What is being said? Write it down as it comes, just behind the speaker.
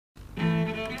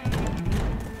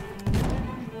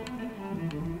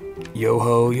Yo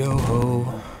ho, yo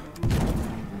ho.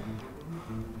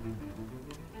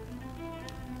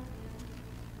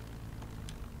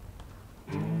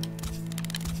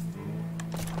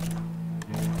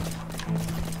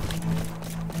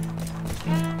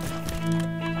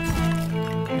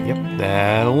 Yep,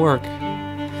 that'll work.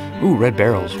 Ooh, red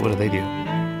barrels. What do?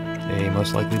 They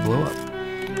most likely blow up.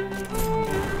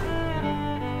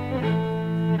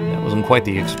 That wasn't quite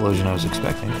the explosion I was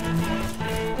expecting.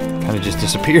 Kind of just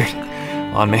disappeared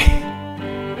on me.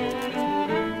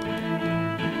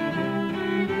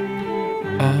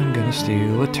 I'm gonna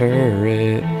steal a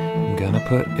turret. I'm gonna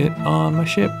put it on my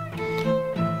ship.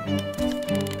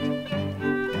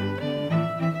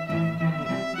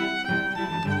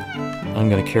 I'm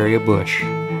gonna carry a bush.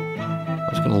 I'm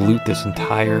just gonna loot this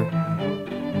entire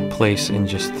place and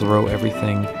just throw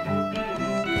everything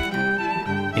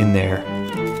in there. I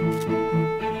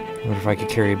wonder if I could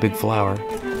carry a big flower.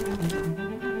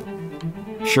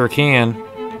 Sure can.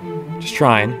 Just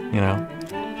trying, you know.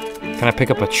 Can I pick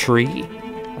up a tree?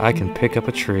 I can pick up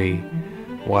a tree.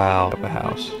 Wow. Up a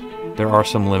house. There are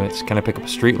some limits. Can I pick up a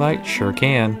street light? Sure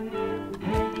can.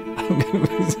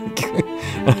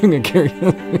 I'm gonna carry.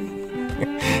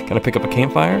 Can I pick up a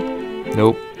campfire?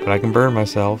 Nope, but I can burn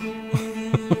myself. I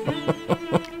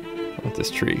want this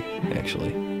tree,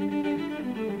 actually.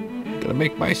 Gonna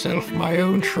make myself my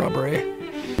own shrubbery.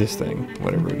 This thing,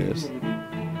 whatever it is.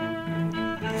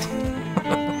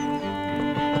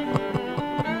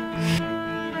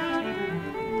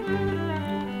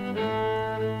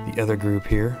 The other group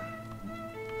here.